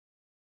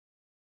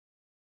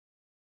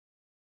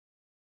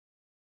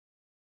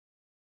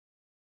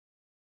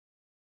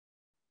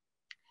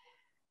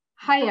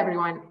Hi,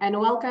 everyone, and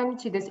welcome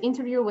to this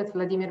interview with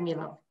Vladimir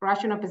Milov,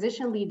 Russian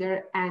opposition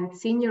leader and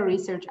senior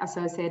research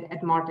associate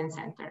at Martens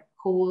Center,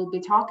 who will be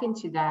talking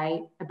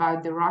today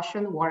about the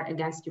Russian war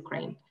against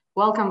Ukraine.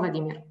 Welcome,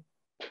 Vladimir.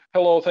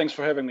 Hello, thanks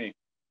for having me.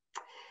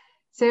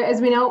 So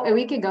as we know, a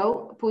week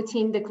ago,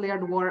 Putin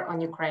declared war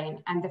on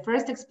Ukraine, and the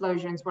first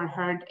explosions were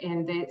heard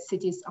in the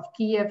cities of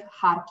Kiev,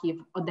 Kharkiv,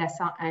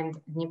 Odessa, and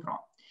Dnipro.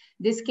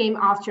 This came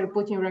after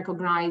Putin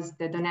recognized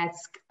the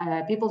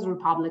Donetsk People's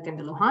Republic and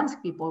the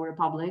Luhansk People's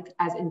Republic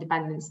as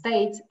independent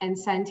states and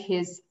sent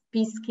his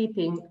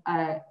peacekeeping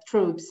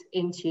troops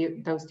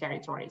into those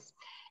territories.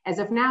 As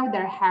of now,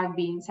 there have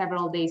been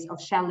several days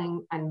of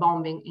shelling and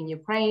bombing in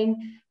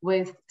Ukraine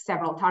with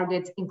several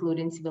targets,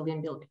 including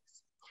civilian buildings.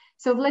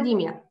 So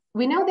Vladimir,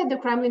 we know that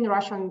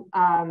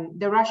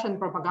the Russian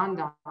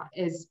propaganda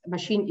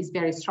machine is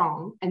very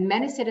strong, and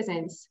many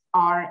citizens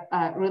are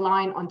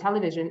relying on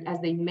television as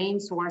the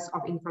main source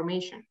of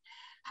information.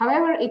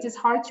 However, it is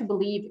hard to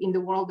believe in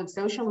the world of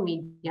social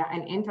media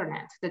and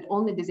internet that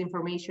only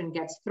disinformation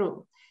gets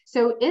through.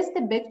 So is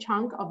the big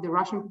chunk of the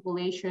Russian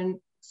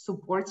population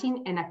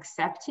supporting and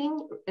accepting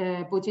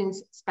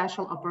Putin's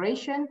special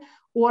operation,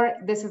 or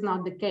this is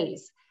not the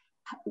case?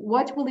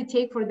 What will it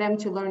take for them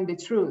to learn the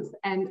truth?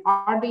 And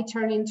are they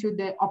turning to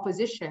the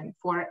opposition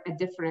for a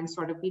different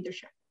sort of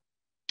leadership?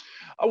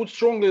 I would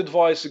strongly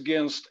advise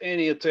against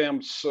any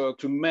attempts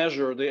to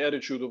measure the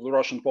attitude of the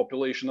Russian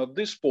population at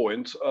this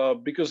point,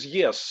 because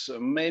yes,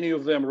 many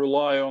of them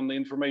rely on the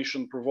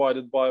information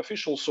provided by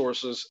official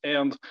sources,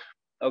 and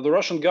the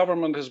Russian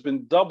government has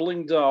been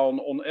doubling down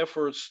on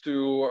efforts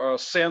to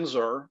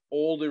censor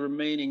all the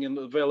remaining and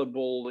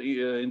available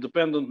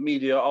independent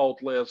media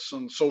outlets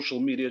and social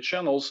media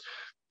channels.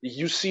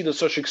 You see that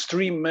such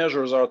extreme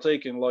measures are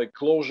taken, like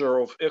closure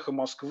of Echo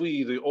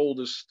Moskvy, the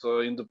oldest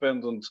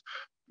independent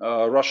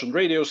Russian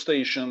radio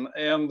station.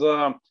 And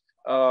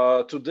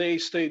today,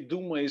 State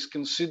Duma is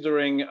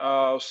considering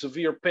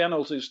severe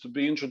penalties to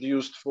be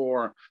introduced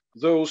for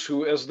those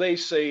who, as they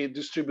say,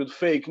 distribute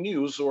fake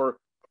news or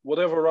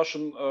whatever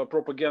Russian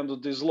propaganda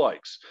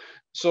dislikes.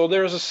 So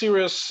there is a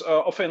serious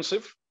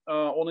offensive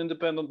on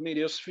independent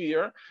media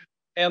sphere,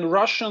 and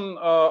Russian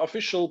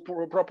official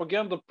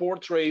propaganda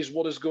portrays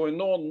what is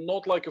going on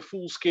not like a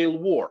full-scale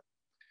war,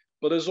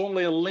 but as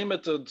only a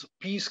limited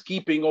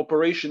peacekeeping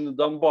operation in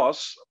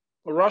Donbass.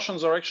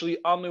 Russians are actually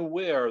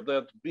unaware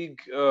that big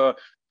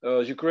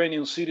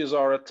Ukrainian cities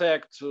are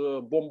attacked,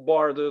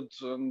 bombarded,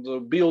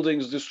 and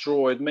buildings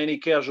destroyed, many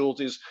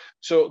casualties.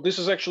 So this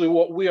is actually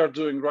what we are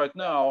doing right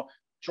now,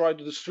 try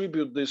to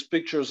distribute these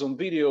pictures and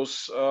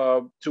videos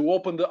to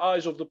open the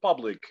eyes of the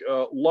public.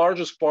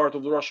 Largest part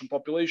of the Russian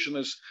population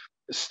is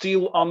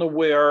still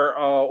unaware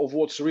of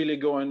what's really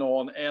going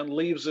on and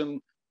lives in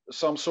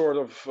some sort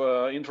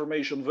of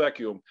information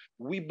vacuum.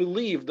 We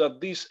believe that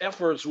these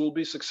efforts will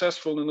be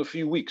successful in a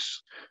few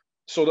weeks,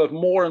 so that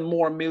more and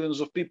more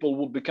millions of people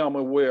will become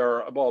aware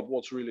about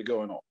what's really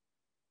going on.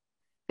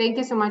 Thank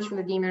you so much,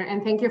 Vladimir,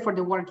 and thank you for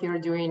the work you're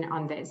doing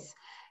on this.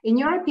 In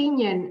your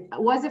opinion,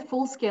 was a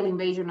full-scale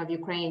invasion of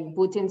Ukraine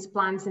Putin's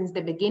plan since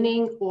the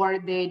beginning, or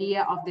the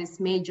idea of this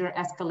major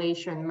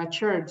escalation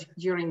matured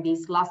during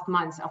these last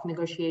months of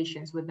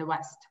negotiations with the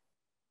West?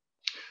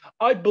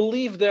 I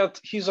believe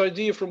that his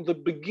idea from the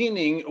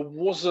beginning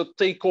was a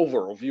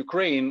takeover of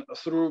Ukraine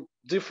through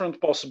different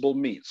possible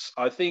means.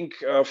 I think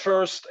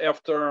first,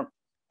 after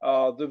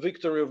the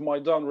victory of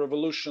Maidan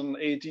revolution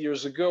 8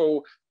 years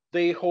ago,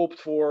 they hoped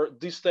for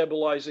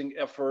destabilizing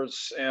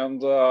efforts,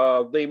 and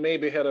they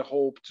maybe had a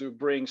hope to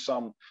bring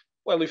some,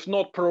 well, if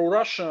not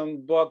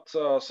pro-Russian, but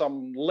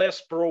some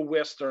less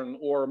pro-Western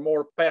or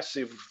more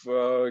passive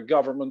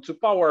government to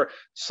power,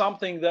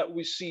 something that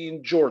we see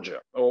in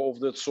Georgia of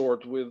that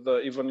sort with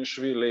the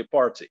Ivanishvili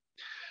party.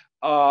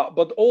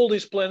 But all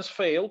these plans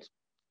failed.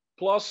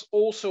 Plus,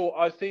 also,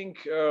 I think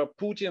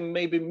Putin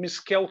maybe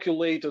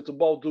miscalculated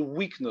about the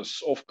weakness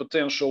of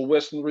potential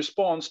Western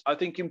response. I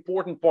think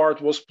important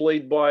part was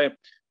played by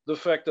the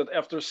fact that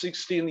after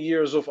 16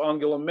 years of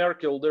Angela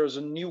Merkel, there's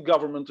a new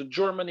government in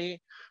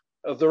Germany.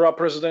 There are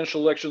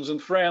presidential elections in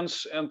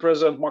France, and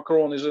President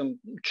Macron is in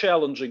a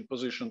challenging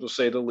position, to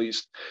say the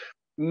least.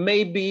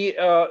 Maybe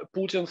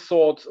Putin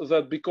thought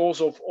that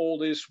because of all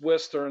these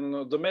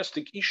Western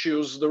domestic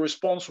issues, the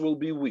response will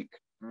be weak.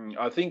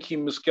 I think he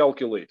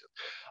miscalculated.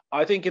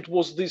 I think it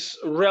was this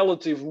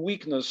relative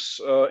weakness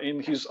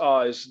in his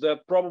eyes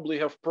that probably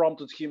have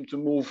prompted him to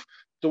move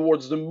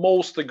towards the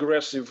most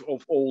aggressive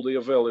of all the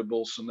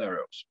available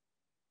scenarios.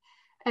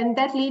 And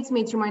that leads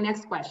me to my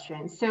next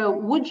question. So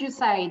would you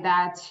say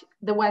that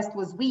the West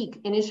was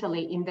weak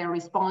initially in their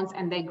response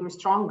and they grew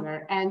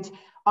stronger? And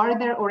are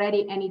there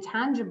already any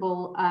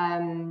tangible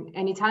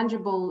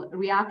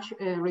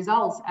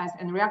results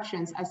and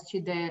reactions as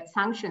to the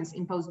sanctions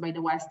imposed by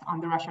the West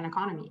on the Russian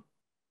economy?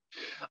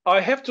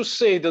 I have to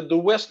say that the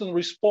Western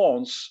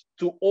response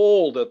to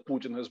all that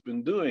Putin has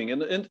been doing,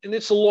 and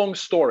it's a long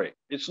story.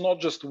 It's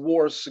not just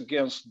wars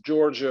against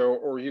Georgia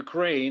or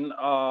Ukraine,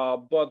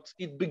 but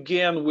it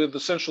began with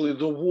essentially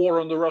the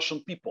war on the Russian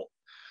people.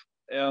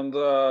 and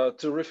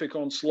terrific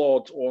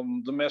onslaught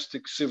on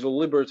domestic civil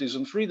liberties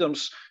and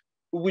freedoms,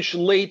 which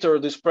later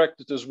these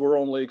practices were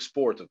only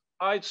exported.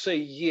 I'd say,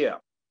 yeah,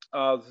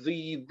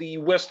 the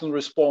Western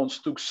response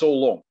took so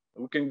long.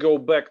 We can go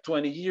back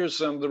 20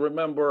 years and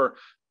remember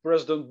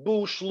President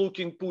Bush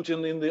looking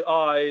Putin in the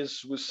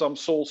eyes with some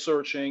soul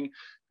searching.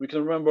 We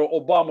can remember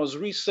Obama's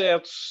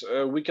resets.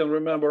 We can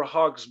remember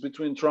hugs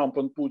between Trump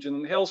and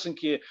Putin in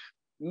Helsinki.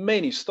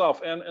 Many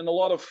stuff, and a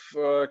lot of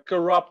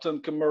corrupt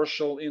and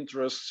commercial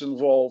interests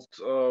involved,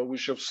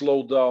 which have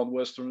slowed down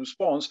Western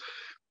response.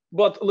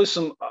 But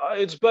listen,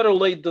 it's better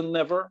late than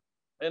never.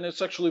 And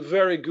it's actually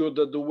very good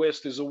that the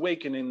West is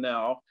awakening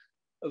now.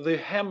 The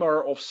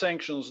hammer of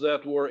sanctions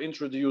that were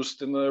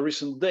introduced in the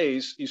recent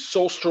days is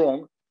so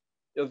strong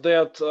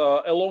that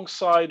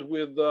alongside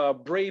with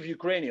brave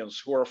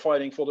Ukrainians who are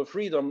fighting for the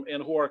freedom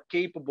and who are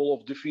capable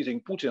of defeating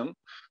Putin,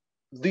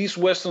 these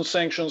Western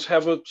sanctions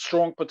have a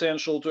strong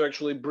potential to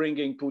actually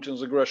bringing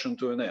Putin's aggression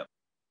to an end.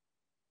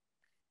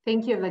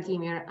 Thank you,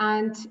 Vladimir.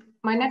 And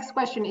my next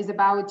question is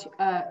about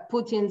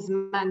Putin's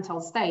mental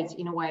state,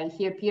 in a way.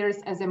 He appears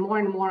as a more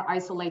and more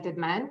isolated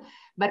man,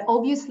 but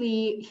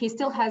obviously he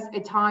still has a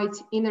tight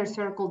inner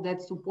circle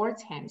that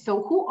supports him.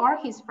 So who are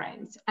his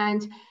friends?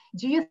 And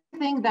do you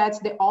think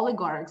that the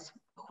oligarchs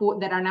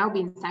that are now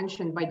being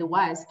sanctioned by the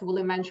West will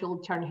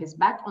eventually turn his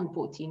back on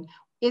Putin?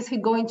 Is he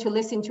going to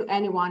listen to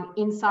anyone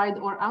inside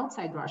or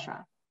outside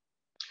Russia?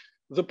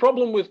 The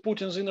problem with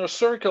Putin's inner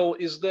circle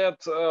is that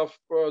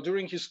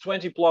during his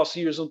 20 plus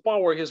years in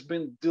power, he's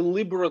been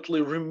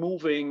deliberately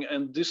removing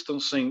and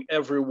distancing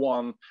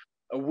everyone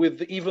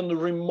with even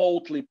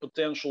remotely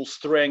potential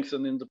strength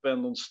and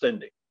independent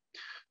standing,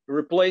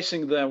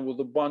 replacing them with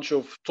a bunch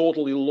of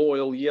totally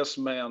loyal yes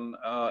men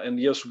and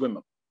yes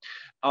women.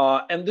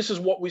 And this is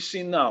what we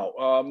see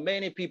now.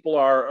 Many people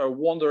are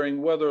wondering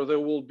whether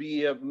there will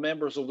be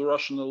members of the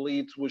Russian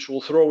elite which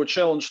will throw a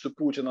challenge to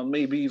Putin and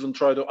maybe even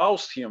try to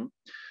oust him.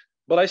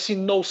 But I see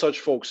no such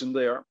folks in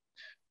there.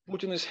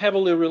 Putin is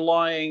heavily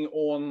relying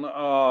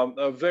on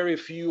a very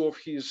few of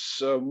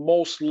his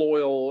most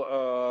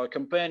loyal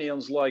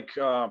companions, like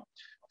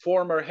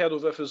former head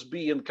of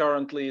FSB and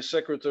currently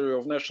Secretary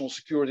of National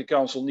Security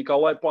Council,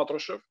 Nikolai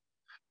Patrushev.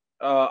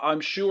 I'm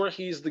sure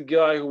he's the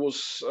guy who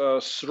was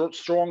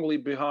strongly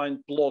behind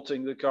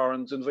plotting the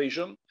current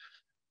invasion.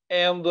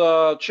 And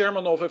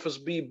chairman of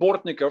FSB,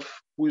 Bortnikov,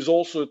 who is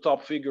also a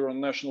top figure on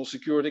National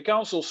Security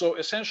Council. So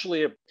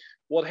essentially,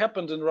 what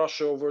happened in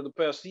Russia over the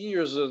past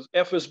years is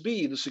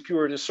FSB, the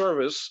security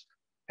service,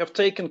 have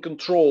taken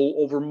control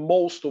over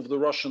most of the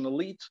Russian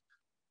elite,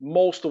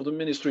 most of the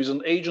ministries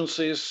and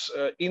agencies,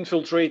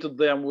 infiltrated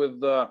them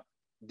with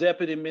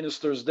deputy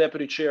ministers,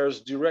 deputy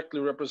chairs directly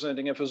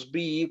representing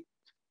FSB.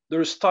 There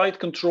is tight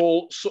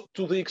control, so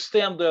to the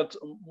extent that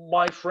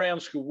my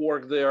friends who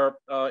work there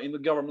in the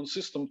government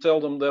system tell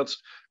them that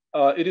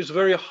it is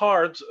very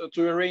hard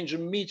to arrange a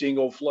meeting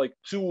of like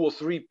 2 or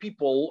 3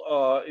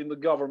 people in the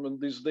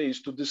government these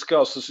days to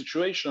discuss the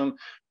situation,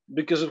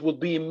 because it would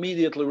be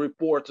immediately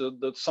reported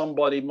that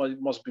somebody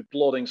must be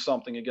plotting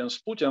something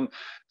against Putin.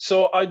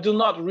 So I do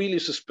not really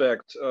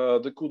suspect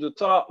the coup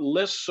d'etat,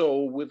 less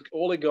so with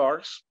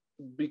oligarchs,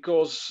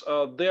 because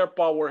their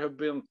power have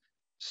been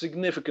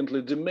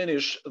significantly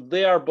diminished.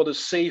 They are but the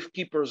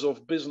safekeepers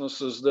of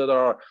businesses that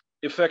are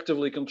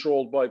effectively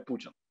controlled by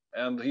Putin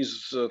and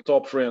his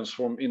top friends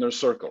from inner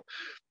circle.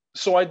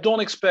 So I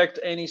don't expect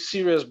any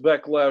serious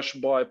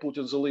backlash by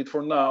Putin's elite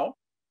for now,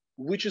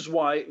 which is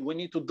why we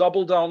need to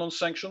double down on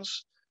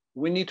sanctions.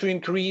 We need to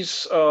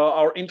increase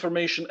our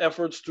information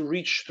efforts to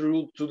reach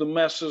through to the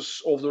masses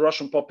of the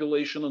Russian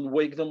population and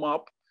wake them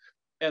up.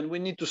 And we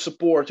need to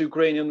support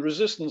Ukrainian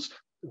resistance.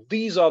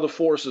 These are the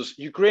forces: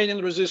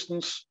 Ukrainian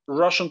resistance,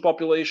 Russian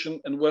population,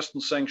 and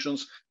Western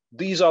sanctions.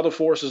 These are the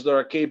forces that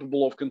are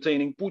capable of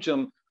containing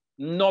Putin,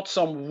 not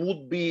some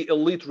would-be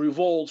elite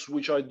revolts,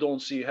 which I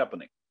don't see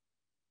happening.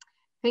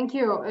 Thank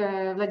you,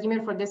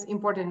 Vladimir, for this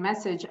important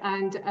message.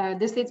 And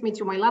this leads me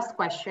to my last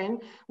question,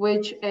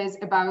 which is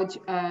about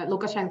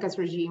Lukashenko's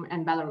regime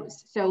and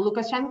Belarus. So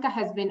Lukashenko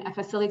has been a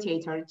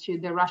facilitator to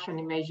the Russian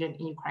invasion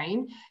in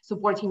Ukraine,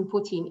 supporting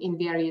Putin in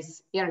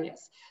various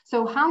areas.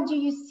 So how do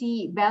you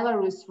see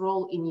Belarus'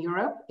 role in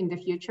Europe in the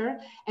future?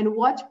 And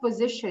what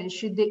position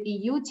should the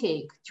EU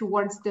take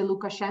towards the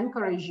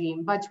Lukashenko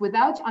regime, but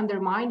without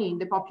undermining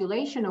the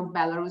population of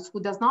Belarus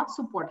who does not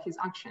support his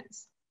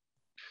actions?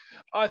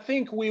 I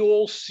think we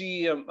all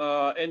see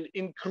an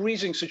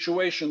increasing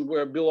situation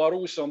where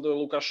Belarus under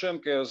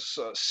Lukashenko has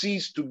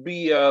ceased to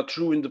be a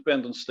true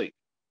independent state.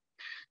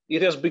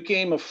 It has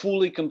become a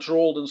fully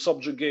controlled and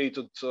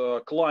subjugated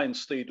client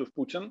state of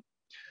Putin,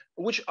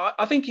 which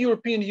I think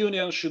European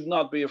Union should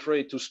not be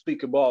afraid to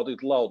speak about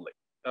it loudly.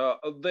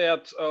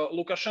 That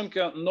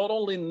Lukashenko not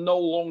only no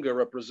longer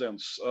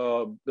represents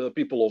the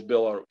people of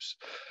Belarus,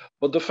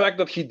 but the fact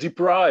that he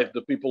deprived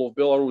the people of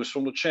Belarus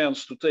from the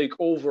chance to take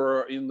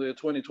over in the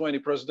 2020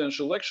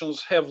 presidential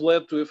elections have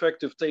led to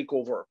effective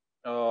takeover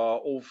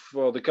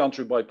of the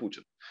country by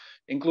Putin.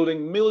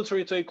 including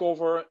military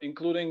takeover,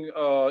 including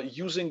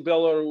using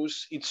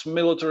Belarus, its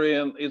military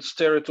and its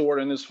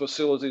territory and its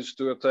facilities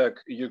to attack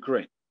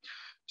Ukraine.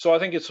 So I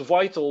think it's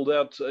vital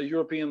that the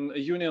European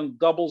Union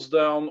doubles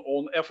down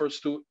on efforts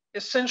to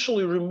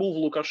essentially remove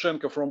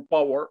Lukashenko from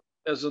power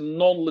as a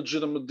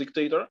non-legitimate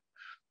dictator,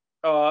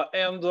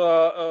 and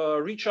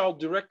reach out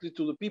directly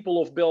to the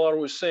people of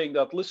Belarus saying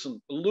that,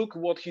 listen, look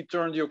what he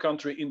turned your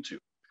country into.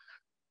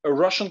 A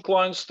Russian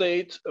client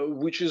state,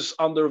 which is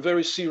under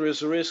very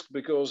serious risk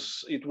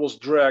because it was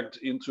dragged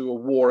into a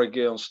war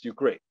against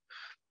Ukraine.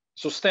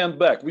 So stand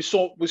back. We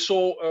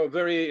saw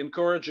very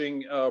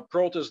encouraging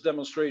protest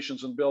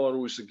demonstrations in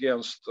Belarus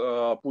against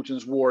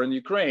Putin's war in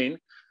Ukraine.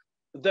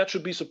 That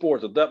should be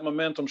supported. That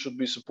momentum should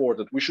be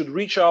supported. We should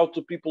reach out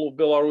to people of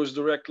Belarus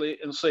directly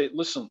and say,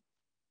 listen,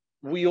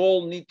 we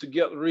all need to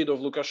get rid of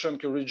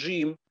Lukashenko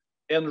regime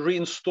and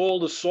reinstall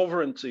the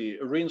sovereignty,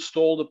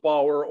 reinstall the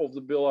power of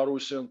the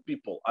Belarusian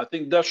people. I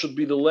think that should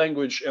be the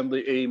language and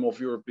the aim of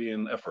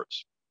European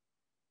efforts.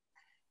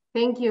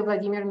 Thank you,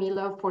 Vladimir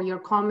Milov, for your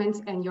comments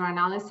and your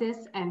analysis.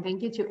 And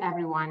thank you to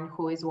everyone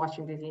who is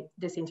watching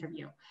this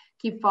interview.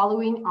 Keep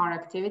following our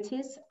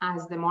activities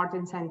as the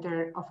Martens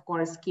Center, of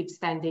course, keeps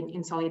standing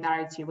in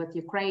solidarity with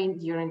Ukraine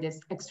during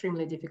this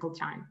extremely difficult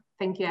time.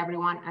 Thank you,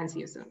 everyone, and see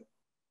you soon.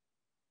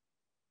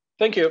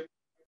 Thank you.